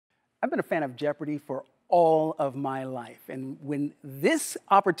I've been a fan of Jeopardy for all of my life, and when this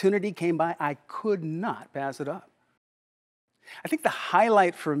opportunity came by, I could not pass it up. I think the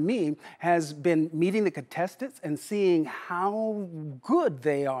highlight for me has been meeting the contestants and seeing how good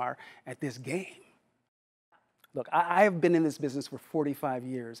they are at this game. Look, I have been in this business for 45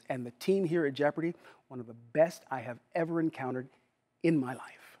 years, and the team here at Jeopardy, one of the best I have ever encountered in my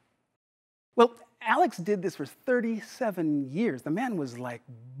life. Well, Alex did this for 37 years. The man was like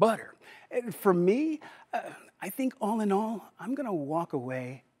butter. And for me, I think all in all, I'm gonna walk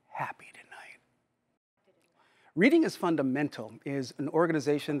away happy tonight. Reading is Fundamental is an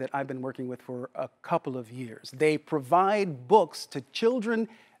organization that I've been working with for a couple of years. They provide books to children,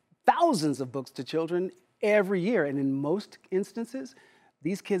 thousands of books to children every year. And in most instances,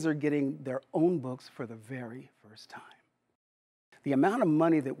 these kids are getting their own books for the very first time. The amount of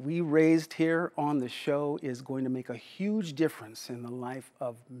money that we raised here on the show is going to make a huge difference in the life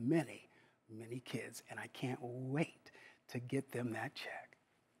of many, many kids. And I can't wait to get them that check.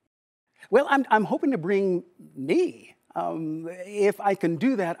 Well, I'm hoping to bring me. If I can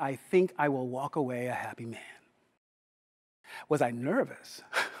do that, I think I will walk away a happy man. Was I nervous?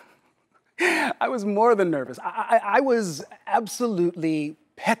 I was more than nervous. I was absolutely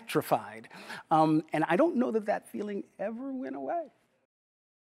petrified. And I don't know that that feeling ever went away.